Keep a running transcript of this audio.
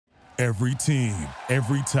Every team,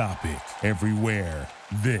 every topic, everywhere.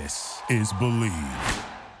 This is Believe.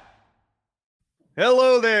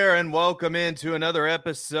 Hello there, and welcome into another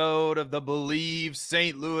episode of the Believe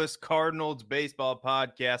St. Louis Cardinals baseball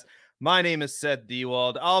podcast. My name is Seth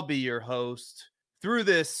Diewold. I'll be your host through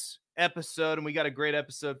this episode, and we got a great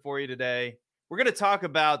episode for you today. We're going to talk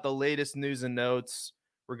about the latest news and notes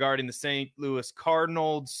regarding the St. Louis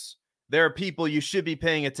Cardinals. There are people you should be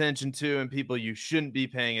paying attention to and people you shouldn't be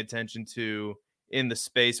paying attention to in the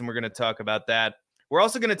space, and we're going to talk about that. We're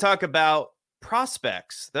also going to talk about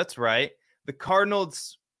prospects. That's right. The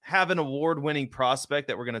Cardinals have an award-winning prospect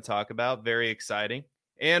that we're going to talk about. Very exciting.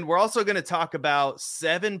 And we're also going to talk about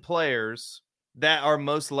 7 players that are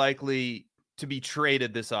most likely to be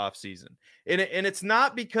traded this offseason. And it's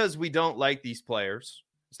not because we don't like these players.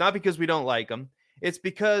 It's not because we don't like them. It's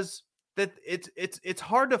because that it's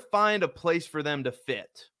hard to find a place for them to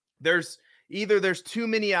fit. There's too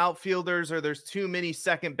many outfielders or there's too many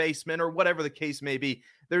second basemen or whatever the case may be.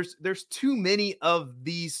 There's too many of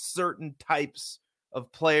these certain types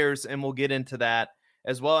of players, and we'll get into that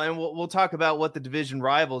as well. And we'll talk about what the division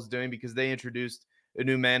rival is doing because they introduced a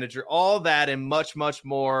new manager. All that and much, much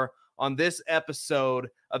more on this episode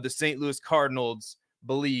of the St. Louis Cardinals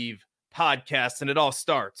Believe podcast. And it all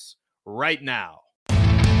starts right now.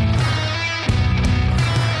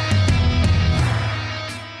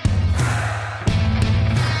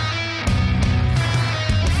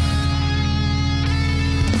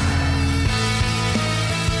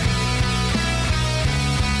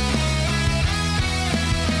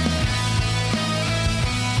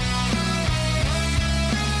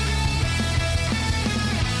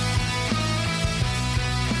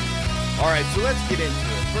 All right, so let's get into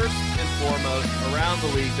it. First and foremost, around the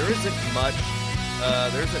league, there isn't much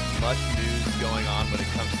news going on when it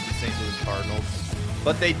comes to the St. Louis Cardinals,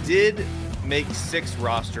 but they did make 6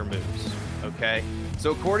 roster moves, okay?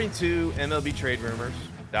 So according to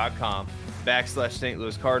MLBTradeRumors.com/St.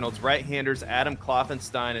 Louis Cardinals, right-handers Adam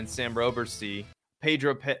Kloffenstein and Sam Robertsy,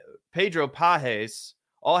 Pedro Pages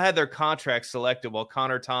all had their contracts selected while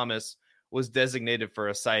Connor Thomas was designated for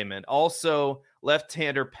assignment. Also,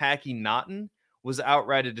 left-hander Packy Naughton was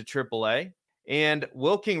outrighted to AAA, and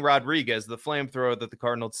Wilking Rodriguez, the flamethrower that the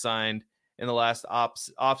Cardinals signed in the last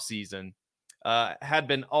offseason, had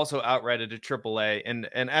been also outrighted to AAA, and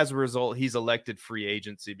as a result, he's elected free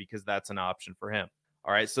agency because that's an option for him.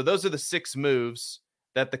 All right, so those are the 6 moves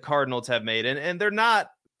that the Cardinals have made, and they're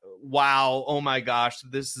not, wow, oh my gosh,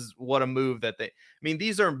 this is what a move that they – I mean,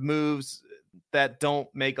 these are moves that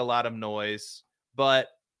don't make a lot of noise, but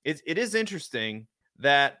it is interesting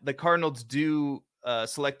that the Cardinals do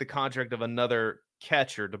select the contract of another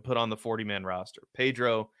catcher to put on the 40-man roster.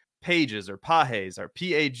 Pedro Pages or Pages or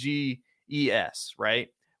Pages, right?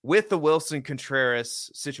 With the Wilson Contreras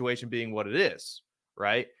situation being what it is,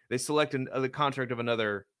 right? They select the contract of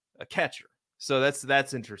another catcher. So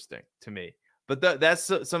that's interesting to me. But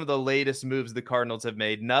that's some of the latest moves the Cardinals have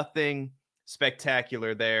made. Nothing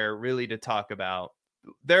spectacular there really to talk about.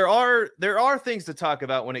 There are things to talk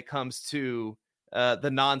about when it comes to the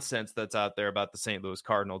nonsense that's out there about the St. Louis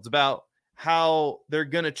Cardinals, about how they're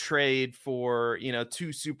going to trade for 2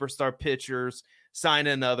 superstar pitchers, sign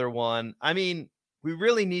another one. I mean, we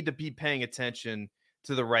really need to be paying attention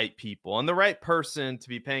to the right people, and the right person to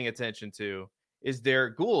be paying attention to is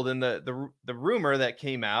Derek Gould. And the rumor that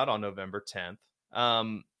came out on November 10th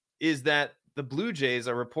is that the Blue Jays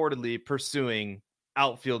are reportedly pursuing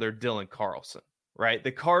outfielder Dylan Carlson, right?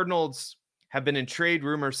 The Cardinals have been in trade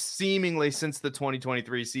rumors seemingly since the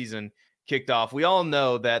 2023 season kicked off. We all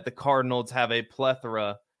know that the Cardinals have a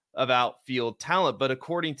plethora of outfield talent, but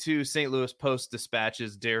according to St. Louis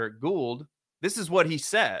Post-Dispatch's Derek Gould, this is what he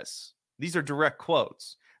says. These are direct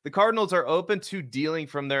quotes. The Cardinals are open to dealing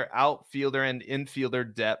from their outfielder and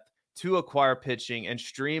infielder depth to acquire pitching and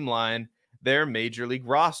streamline their major league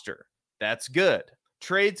roster. That's good.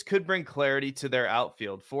 Trades could bring clarity to their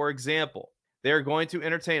outfield. For example, they are going to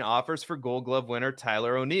entertain offers for Gold Glove winner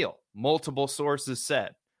Tyler O'Neill, multiple sources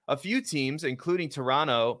said. A few teams, including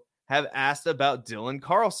Toronto, have asked about Dylan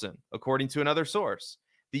Carlson, according to another source.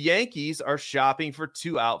 The Yankees are shopping for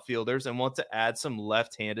 2 outfielders and want to add some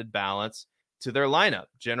left-handed balance to their lineup,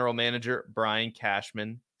 general manager Brian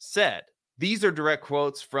Cashman said. These are direct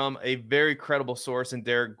quotes from a very credible source in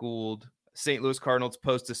Derek Gould, St. Louis Cardinals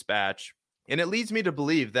Post-Dispatch. And it leads me to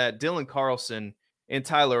believe that Dylan Carlson and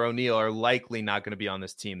Tyler O'Neill are likely not going to be on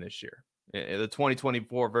this team this year. The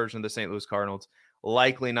 2024 version of the St. Louis Cardinals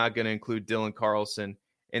likely not going to include Dylan Carlson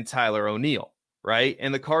and Tyler O'Neill, right?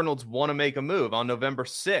 And the Cardinals want to make a move. On November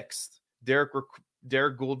 6th,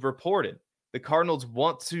 Derek Gould reported the Cardinals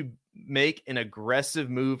want to make an aggressive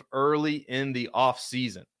move early in the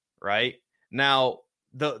offseason, right? Now,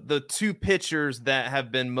 the two pitchers that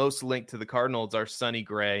have been most linked to the Cardinals are Sonny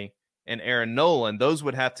Gray and Aaron Nolan. Those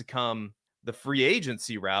would have to come the free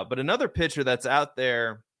agency route. But another pitcher that's out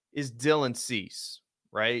there is Dylan Cease,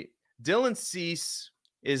 right? Dylan Cease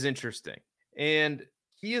is interesting. And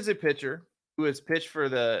he is a pitcher who has pitched for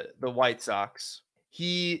the White Sox.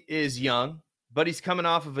 He is young, but he's coming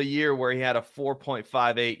off of a year where he had a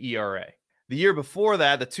 4.58 ERA. The year before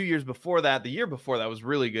that, the 2 years before that, the year before that was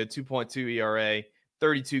really good. 2.2 ERA,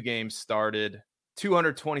 32 games started,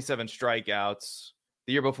 227 strikeouts.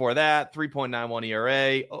 The year before that, 3.91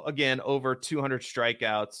 ERA, again, over 200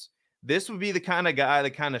 strikeouts. This would be the kind of guy, the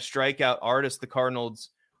kind of strikeout artist the Cardinals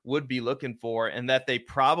would be looking for, and that they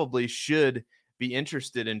probably should be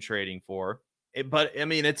interested in trading for. But, I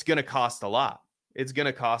mean, it's going to cost a lot. It's going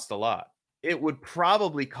to cost a lot. It would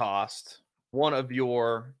probably cost one of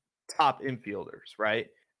your top infielders, right?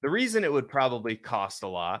 The reason it would probably cost a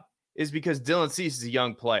lot is because Dylan Cease is a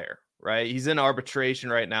young player, right? He's in arbitration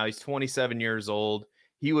right now. He's 27 years old.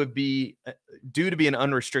 He would be due to be an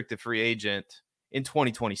unrestricted free agent in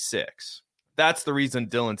 2026. That's the reason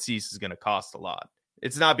Dylan Cease is going to cost a lot.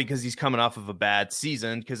 It's not because he's coming off of a bad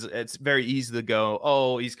season, because it's very easy to go,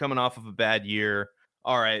 oh, he's coming off of a bad year.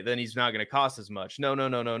 All right, then he's not going to cost as much.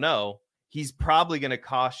 No. He's probably going to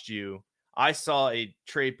cost you. I saw a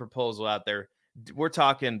trade proposal out there. We're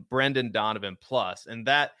talking Brendan Donovan plus, and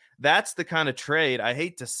that's the kind of trade. I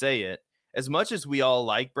hate to say it. As much as we all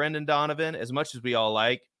like Brendan Donovan, as much as we all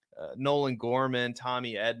like Nolan Gorman,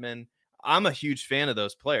 Tommy Edman, I'm a huge fan of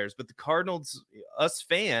those players. But the Cardinals, us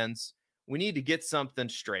fans, we need to get something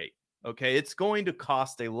straight. Okay, it's going to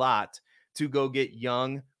cost a lot to go get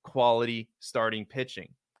young, quality starting pitching.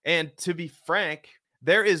 And to be frank,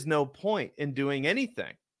 there is no point in doing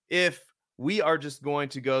anything if we are just going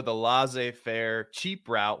to go the laissez-faire, cheap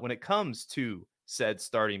route when it comes to said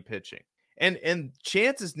starting pitching. And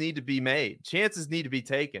chances need to be made. Chances need to be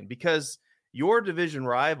taken, because your division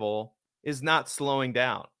rival is not slowing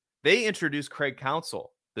down. They introduced Craig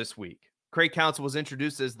Counsell this week. Craig Counsell was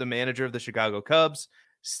introduced as the manager of the Chicago Cubs,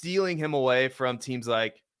 stealing him away from teams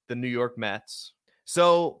like the New York Mets.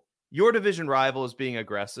 So your division rival is being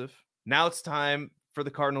aggressive. Now it's time for the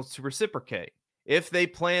Cardinals to reciprocate. If they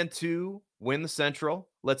plan to win the Central,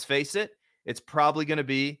 let's face it, it's probably going to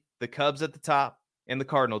be the Cubs at the top and the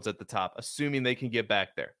Cardinals at the top, assuming they can get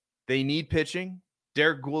back there. They need pitching.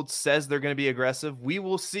 Derek Gould says they're going to be aggressive. We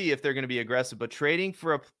will see if they're going to be aggressive, but trading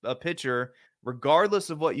for a pitcher, regardless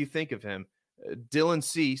of what you think of him, Dylan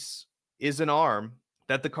Cease is an arm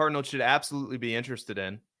that the Cardinals should absolutely be interested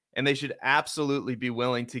in, and they should absolutely be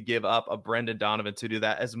willing to give up a Brendan Donovan to do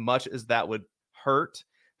that, as much as that would hurt.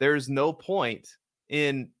 There's no point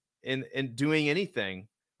in doing anything,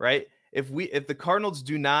 right? If the Cardinals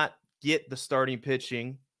do not get the starting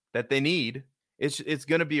pitching that they need, it's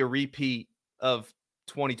going to be a repeat of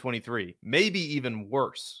 2023, maybe even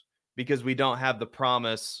worse, because we don't have the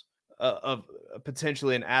promise of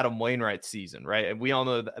potentially an Adam Wainwright season, right? And we all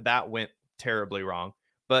know that went terribly wrong,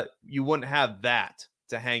 but you wouldn't have that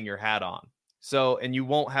to hang your hat on. So, and you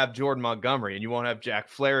won't have Jordan Montgomery, and you won't have Jack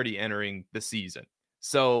Flaherty entering the season.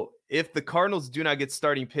 So if the Cardinals do not get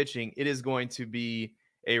starting pitching, it is going to be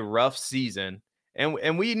a rough season.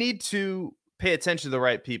 And we need to pay attention to the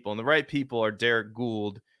right people. And the right people are Derek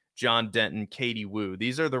Gould, John Denton, Katie Woo.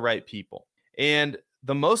 These are the right people. And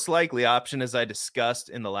the most likely option, as I discussed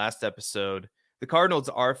in the last episode, the Cardinals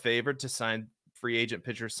are favored to sign free agent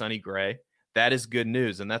pitcher Sonny Gray. That is good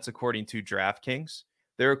news. And that's according to DraftKings.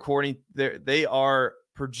 They are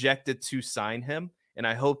projected to sign him, and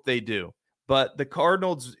I hope they do. But the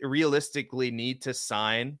Cardinals realistically need to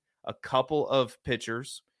sign a couple of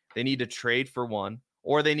pitchers. They need to trade for one,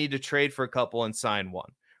 or they need to trade for a couple and sign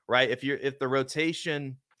one, right? If the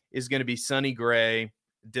rotation is going to be Sonny Gray,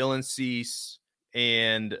 Dylan Cease,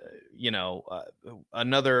 and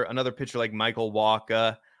another pitcher like Michael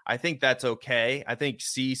Wacha, I think that's okay. I think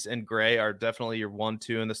Cease and Gray are definitely your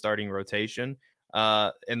 1-2 in the starting rotation.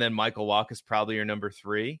 And then Michael Wacha is probably your number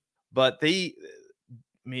 3. But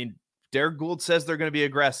Derek Gould says they're going to be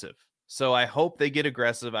aggressive. So I hope they get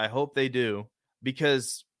aggressive. I hope they do,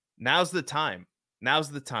 because now's the time.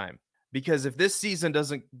 Because if this season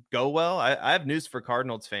doesn't go well, I have news for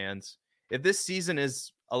Cardinals fans. If this season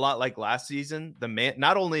is a lot like last season,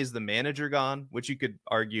 not only is the manager gone, which you could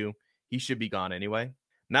argue he should be gone anyway.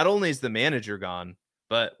 Not only is the manager gone,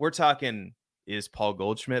 but we're talking, is Paul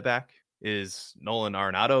Goldschmidt back? Is Nolan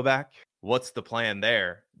Arenado back? What's the plan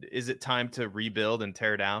there? Is it time to rebuild and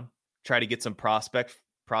tear down? Try to get some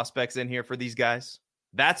prospects in here for these guys?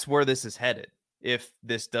 That's where this is headed. if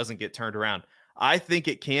this doesn't get turned around. I think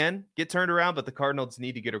it can get turned around, but the Cardinals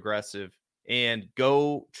need to get aggressive and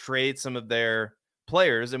go trade some of their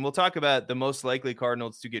players. And we'll talk about the most likely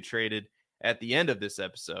Cardinals to get traded at the end of this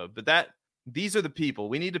episode. But these are the people.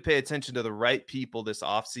 We need to pay attention to the right people this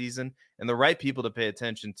offseason, and the right people to pay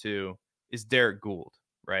attention to is Derek Gould,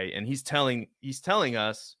 right? And he's telling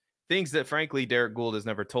us things that, frankly, Derek Gould has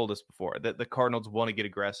never told us before, that the Cardinals want to get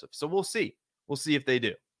aggressive. So we'll see. We'll see if they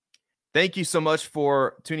do. Thank you so much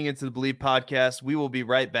for tuning into the Believe podcast. We will be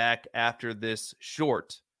right back after this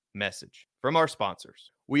short message from our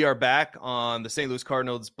sponsors. We are back on the St. Louis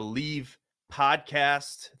Cardinals Believe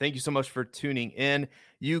podcast. Thank you so much for tuning in.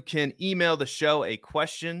 You can email the show a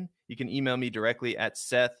question. You can email me directly at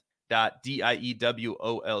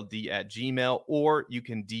seth.diewold@gmail, or you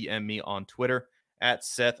can DM me on Twitter at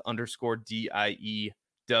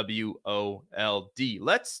Seth_DIEWOLD.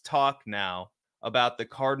 Let's talk now about the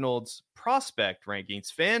Cardinals prospect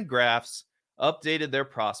rankings. Fangraphs updated their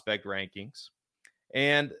prospect rankings,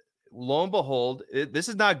 and lo and behold, this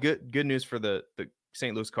is not good news for the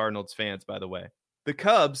St. Louis Cardinals fans, by the way. The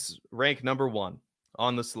Cubs rank number 1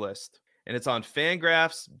 on this list, and it's on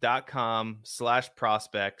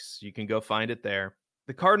fangraphs.com/prospects. You can go find it there.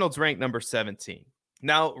 The Cardinals rank number 17.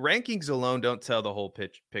 Now, rankings alone don't tell the whole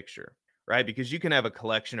picture, right? Because you can have a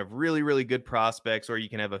collection of really, really good prospects, or you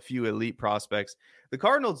can have a few elite prospects. The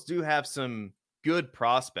Cardinals do have some good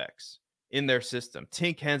prospects in their system,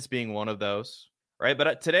 Tink Hence being one of those, right?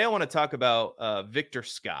 But today I want to talk about Victor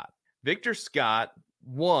Scott. Victor Scott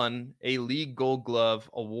won a League Gold Glove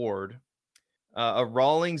award, a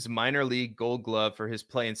Rawlings minor league Gold Glove for his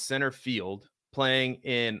play in center field,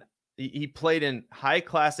 he played in high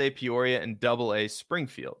class A Peoria and double A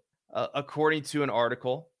Springfield. According to an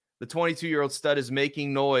article, the 22-year-old stud is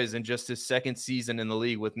making noise in just his second season in the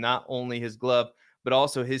league with not only his glove, but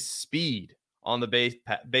also his speed on the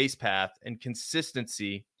base path and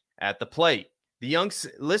consistency at the plate.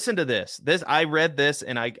 Listen to this. I read this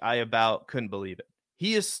and I about couldn't believe it.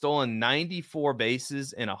 He has stolen 94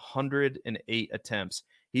 bases in 108 attempts.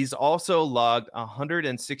 He's also logged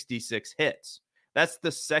 166 hits. That's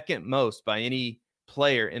the second most by any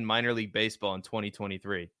player in minor league baseball in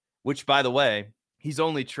 2023, which, by the way, he's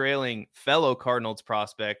only trailing fellow Cardinals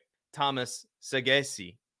prospect Thomas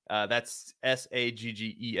Saggese. That's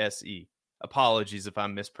Saggese. Apologies if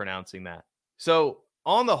I'm mispronouncing that. So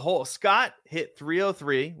on the whole, Scott hit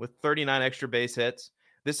 303 with 39 extra base hits.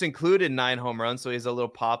 This included 9 home runs, so he has a little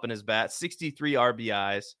pop in his bat, 63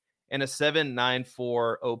 RBIs, and a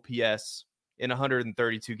 7.94 OPS in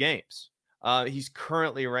 132 games. He's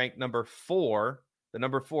currently ranked number 4, the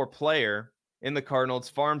number 4 player in the Cardinals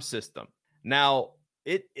farm system. Now,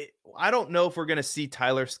 I don't know if we're going to see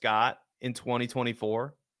Tyler Scott in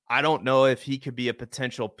 2024. I don't know if he could be a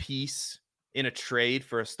potential piece in a trade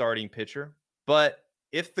for a starting pitcher. But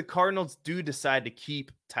if the Cardinals do decide to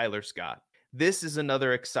keep Tyler Scott, this is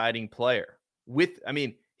another exciting player.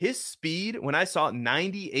 His speed, when I saw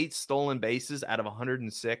 98 stolen bases out of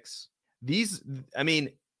 106,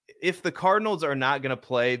 if the Cardinals are not going to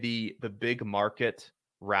play the big market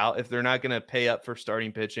route, if they're not going to pay up for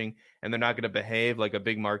starting pitching and they're not going to behave like a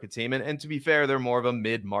big market team, and to be fair, they're more of a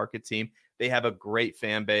mid-market team. They have a great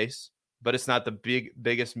fan base, but it's not the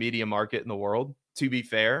biggest media market in the world. To be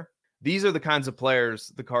fair, these are the kinds of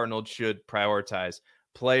players the Cardinals should prioritize.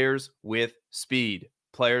 Players with speed,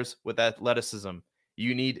 players with athleticism.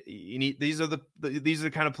 These are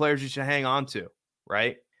the kind of players you should hang on to,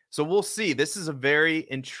 right? So we'll see. This is a very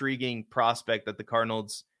intriguing prospect that the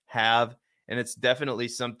Cardinals have, and it's definitely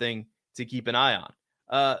something to keep an eye on.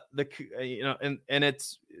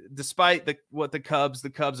 It's despite what the Cubs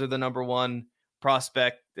are the number 1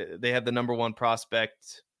 prospect. They have the number 1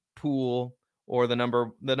 prospect pool, or the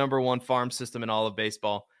number 1 farm system in all of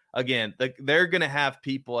baseball. Again, they're going to have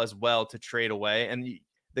people as well to trade away, and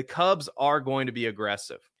the Cubs are going to be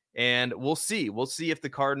aggressive. And we'll see. We'll see if the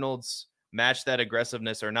Cardinals match that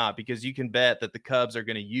aggressiveness or not, because you can bet that the Cubs are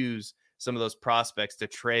going to use some of those prospects to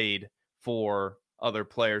trade for other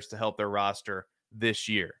players to help their roster this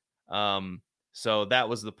year. So that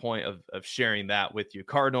was the point of sharing that with you.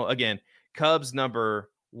 Cubs number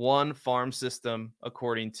 1 farm system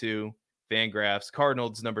according to Fangraphs.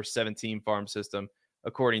 Cardinals number 17 farm system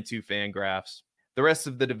according to Fangraphs. The rest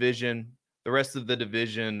of the division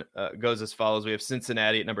goes as follows. We have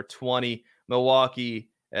Cincinnati at number 20, Milwaukee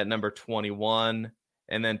at number 21,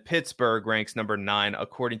 and then Pittsburgh ranks number 9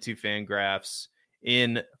 according to Fangraphs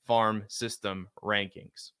in farm system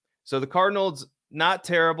rankings. So the Cardinals, not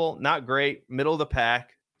terrible, not great, middle of the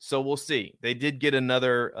pack. So we'll see. They did get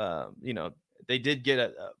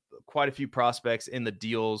quite a few prospects in the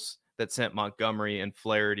deals that sent Montgomery and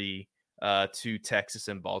Flaherty to Texas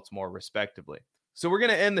and Baltimore, respectively. So we're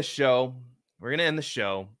going to end the show. We're going to end the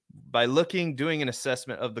show by doing an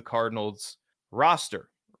assessment of the Cardinals roster,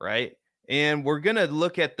 right? And we're going to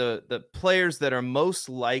look at the players that are most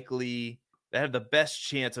likely, that have the best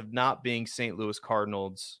chance of not being St. Louis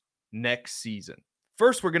Cardinals next season.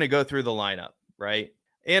 First, we're going to go through the lineup, right?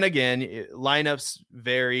 And again, lineups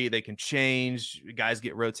vary. They can change. Guys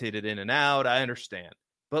get rotated in and out. I understand.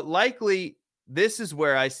 But likely, this is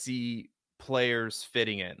where I see players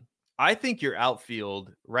fitting in. I think your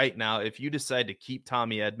outfield right now, if you decide to keep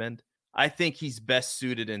Tommy Edman, I think he's best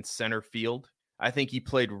suited in center field. I think he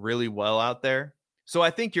played really well out there. So I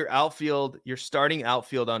think your starting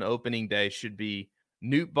outfield on opening day should be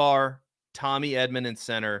Nootbaar, Tommy Edman in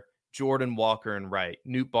center, Jordan Walker in right,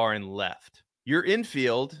 Nootbaar in left. Your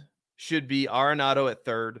infield should be Arenado at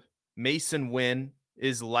third. Mason Wynn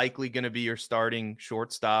is likely going to be your starting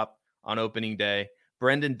shortstop on opening day.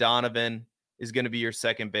 Brendan Donovan is going to be your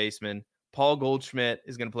second baseman. Paul Goldschmidt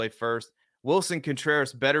is going to play first. Wilson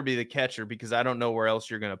Contreras better be the catcher because I don't know where else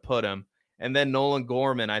you're going to put him. And then Nolan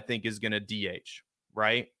Gorman, I think, is going to DH,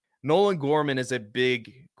 right? Nolan Gorman is a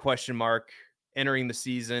big question mark entering the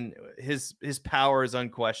season. His power is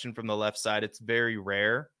unquestioned from the left side. It's very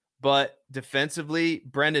rare. But defensively,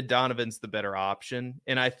 Brendan Donovan's the better option.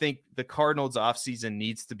 And I think the Cardinals offseason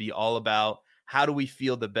needs to be all about how do we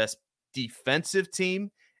field the best defensive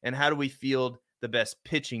team and how do we field the best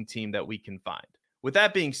pitching team that we can find. With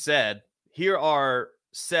that being said, here are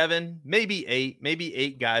 7, maybe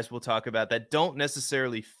 8 guys we'll talk about that don't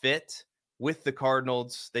necessarily fit with the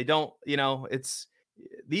Cardinals. They don't,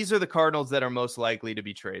 these are the Cardinals that are most likely to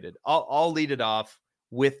be traded. I'll lead it off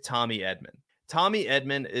with Tommy Edman. Tommy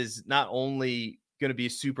Edman is not only going to be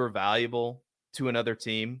super valuable to another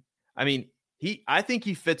team. I mean, I think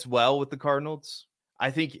he fits well with the Cardinals.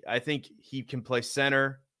 I think he can play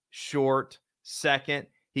center, short, second.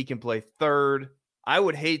 He can play third. I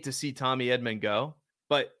would hate to see Tommy Edman go,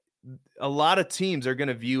 but a lot of teams are going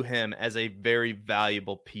to view him as a very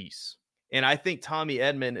valuable piece. And I think Tommy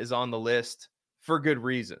Edman is on the list for good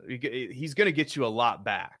reason. He's going to get you a lot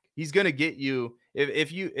back. He's going to get you,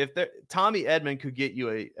 Tommy Edman could get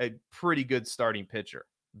you a pretty good starting pitcher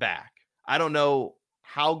back. I don't know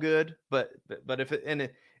how good, but if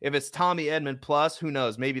it's Tommy Edman plus, who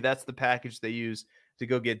knows? Maybe that's the package they use to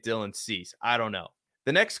go get Dylan Cease. I don't know.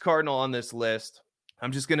 The next Cardinal on this list,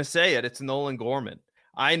 I'm just going to say it. It's Nolan Gorman.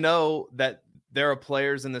 I know that there are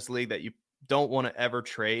players in this league that you don't want to ever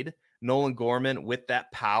trade. Nolan Gorman with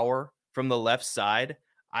that power from the left side.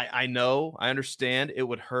 I know, I understand it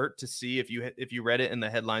would hurt to see if you read it in the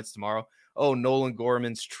headlines tomorrow. Oh, Nolan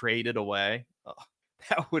Gorman's traded away. Oh,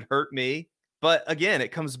 that would hurt me. But again,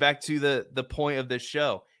 it comes back to the point of this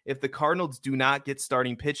show. If the Cardinals do not get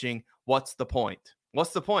starting pitching, what's the point?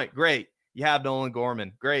 What's the point? Great. You have Nolan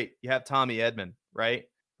Gorman. Great. You have Tommy Edman, right?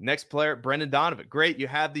 Next player, Brendan Donovan. Great. You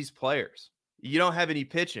have these players. You don't have any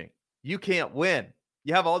pitching. You can't win.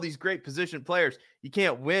 You have all these great position players. You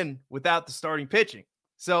can't win without the starting pitching.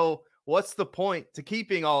 So what's the point to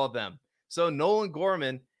keeping all of them? So Nolan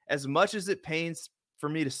Gorman, as much as it pains for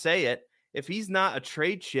me to say it, if he's not a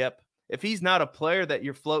trade chip, if he's not a player that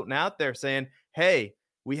you're floating out there saying, hey,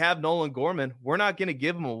 we have Nolan Gorman, we're not going to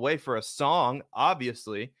give him away for a song,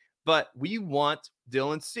 obviously, but we want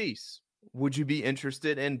Dylan Cease. Would you be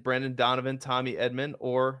interested in Brendan Donovan, Tommy Edman,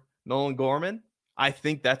 or Nolan Gorman? I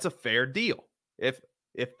think that's a fair deal if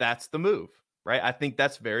that's the move. Right? I think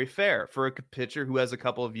that's very fair for a pitcher who has a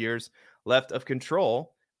couple of years left of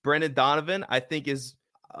control. Brendan Donovan, I think, is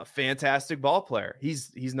a fantastic ball player.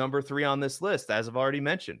 He's number 3 on this list, as I've already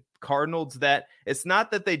mentioned. Cardinals, that it's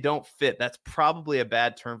not that they don't fit. That's probably a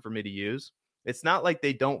bad term for me to use. It's not like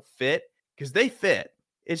they don't fit because they fit.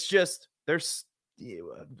 It's just there's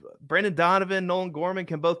Brendan Donovan, Nolan Gorman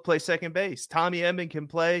can both play second base. Tommy Edman can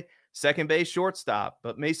play second base, shortstop,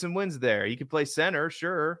 but Mason Wynn's there. He can play center,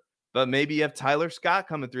 sure. But maybe you have Tyler Scott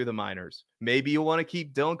coming through the minors. Maybe you want to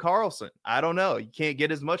keep Dylan Carlson. I don't know. You can't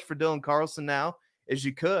get as much for Dylan Carlson now as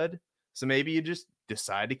you could. So maybe you just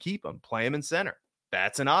decide to keep him, play him in center.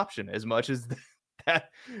 That's an option. As much as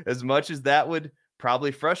that would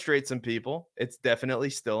probably frustrate some people, it's definitely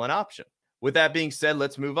still an option. With that being said,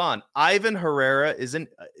 let's move on. Ivan Herrera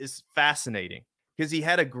is fascinating because he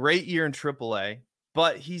had a great year in AAA,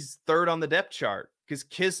 but he's third on the depth chart because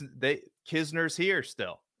Kisner's here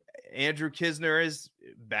still. Andrew Kisner is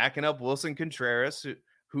backing up Wilson Contreras.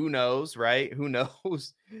 Who knows, right? Who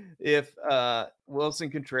knows if Wilson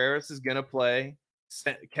Contreras is going to play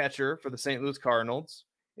catcher for the St. Louis Cardinals.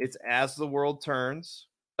 It's as the world turns,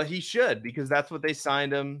 but he should because that's what they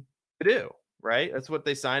signed him to do, right? That's what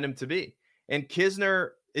they signed him to be. And Kisner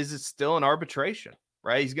is still in arbitration,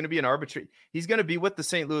 right? He's going to be He's going to be with the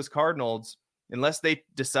St. Louis Cardinals unless they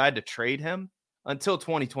decide to trade him until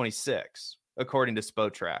 2026, according to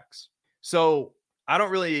Spotrax. So I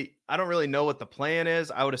don't really know what the plan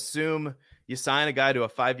is. I would assume you sign a guy to a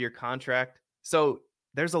 5-year contract. So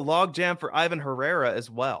there's a logjam for Ivan Herrera as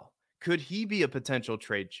well. Could he be a potential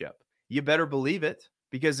trade chip? You better believe it,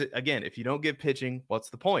 because again, if you don't get pitching, what's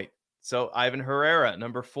the point? So Ivan Herrera,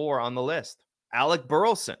 number 4 on the list. Alec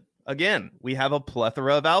Burleson. Again, we have a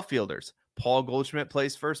plethora of outfielders. Paul Goldschmidt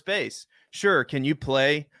plays first base. Sure, can you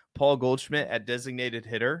play Paul Goldschmidt at designated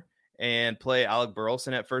hitter and play Alec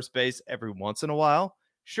Burleson at first base every once in a while?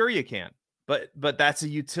 Sure you can. But that's a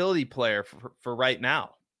utility player for right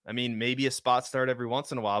now. I mean, maybe a spot start every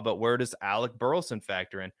once in a while, but where does Alec Burleson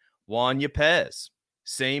factor in? Juan Yepez,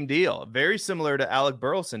 same deal. Very similar to Alec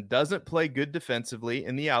Burleson. Doesn't play good defensively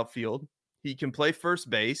in the outfield. He can play first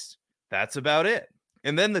base. That's about it.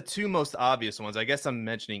 And then the 2 most obvious ones, I guess I'm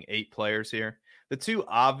mentioning 8 players here. The 2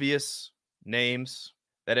 obvious names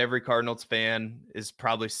that every Cardinals fan is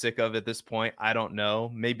probably sick of at this point. I don't know.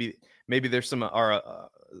 Maybe there's some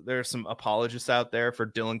apologists out there for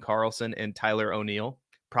Dylan Carlson and Tyler O'Neill.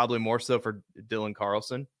 Probably more so for Dylan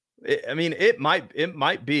Carlson. It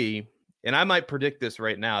might be, and I might predict this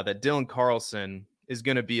right now, that Dylan Carlson is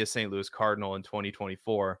going to be a St. Louis Cardinal in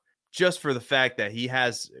 2024, just for the fact that he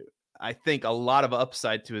has, I think, a lot of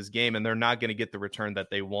upside to his game, and they're not going to get the return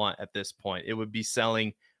that they want at this point. It would be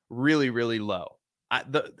selling really, really low.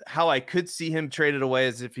 How I could see him traded away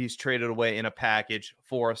is if he's traded away in a package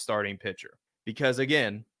for a starting pitcher. Because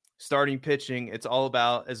again, starting pitching, it's all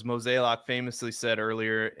about, as Mozeliak famously said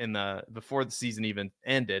earlier before the season even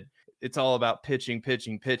ended, it's all about pitching.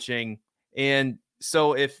 And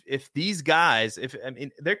so if these guys,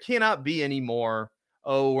 there cannot be any more,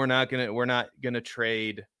 we're not gonna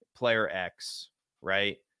trade player X,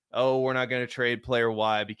 right? We're not gonna trade player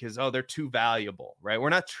Y because they're too valuable, right? We're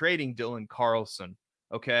not trading Dylan Carlson,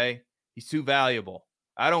 okay? He's too valuable.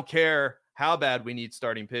 I don't care how bad we need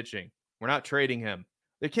starting pitching. We're not trading him.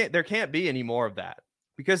 There can't be any more of that,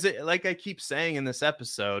 because like I keep saying in this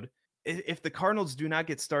episode, if the Cardinals do not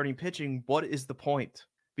get starting pitching, what is the point?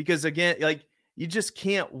 Because again, like, you just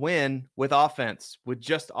can't win with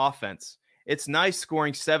just offense. It's nice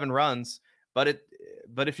scoring 7 runs, but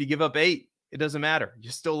if you give up 8, it doesn't matter.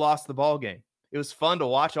 You still lost the ball game. It was fun to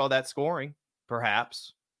watch all that scoring,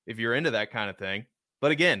 perhaps, if you're into that kind of thing.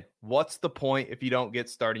 But again, what's the point if you don't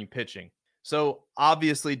get starting pitching? So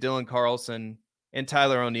obviously Dylan Carlson and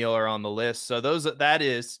Tyler O'Neill are on the list. So that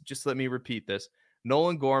is, just let me repeat this: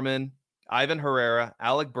 Nolan Gorman, Ivan Herrera,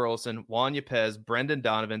 Alec Burleson, Juan Yepez, Brendan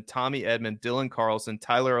Donovan, Tommy Edman, Dylan Carlson,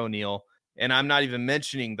 Tyler O'Neill. And I'm not even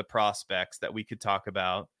mentioning the prospects that we could talk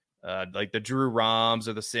about, like the Drew Roms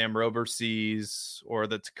or the Sam Robersees or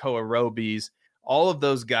the Takoa Robies. All of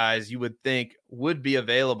those guys you would think would be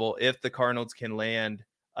available if the Cardinals can land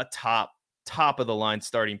a top of the line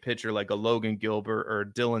starting pitcher like a Logan Gilbert or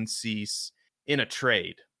Dylan Cease in a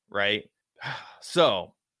trade, right?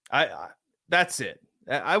 So that's it.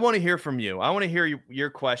 I want to hear from you. I want to hear your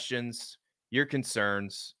questions, your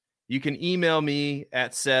concerns. You can email me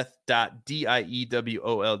at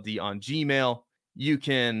seth.diewold on Gmail. You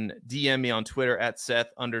can DM me on Twitter at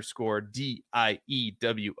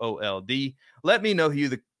Seth_DIEWOLD. Let me know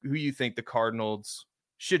who you think the Cardinals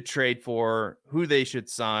should trade for, who they should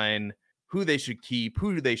sign, who they should keep,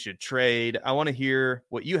 who they should trade. I want to hear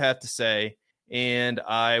what you have to say, and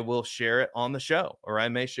I will share it on the show, or I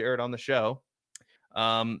may share it on the show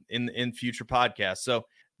in future podcasts. So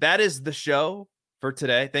that is the show for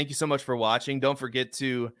today. Thank you so much for watching. Don't forget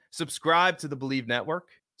to subscribe to the Believe Network.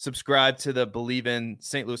 Subscribe to the Believe in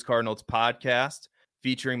St. Louis Cardinals podcast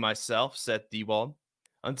featuring myself, Seth Diewold.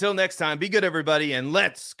 Until next time, be good, everybody, and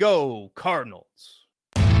let's go Cardinals.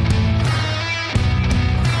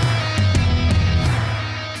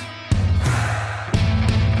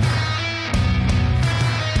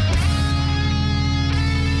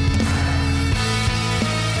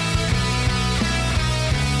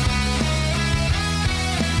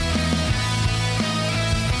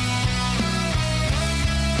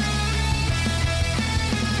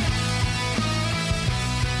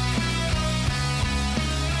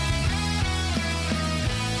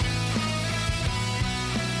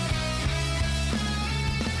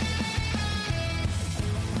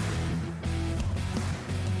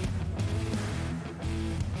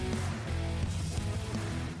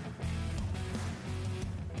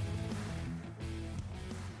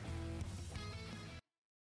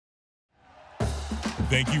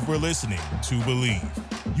 Thank you for listening to Believe.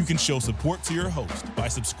 You can show support to your host by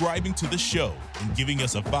subscribing to the show and giving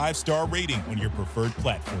us a 5-star rating on your preferred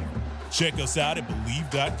platform. Check us out at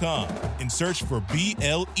Believe.com and search for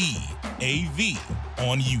BLEAV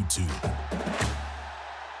on YouTube.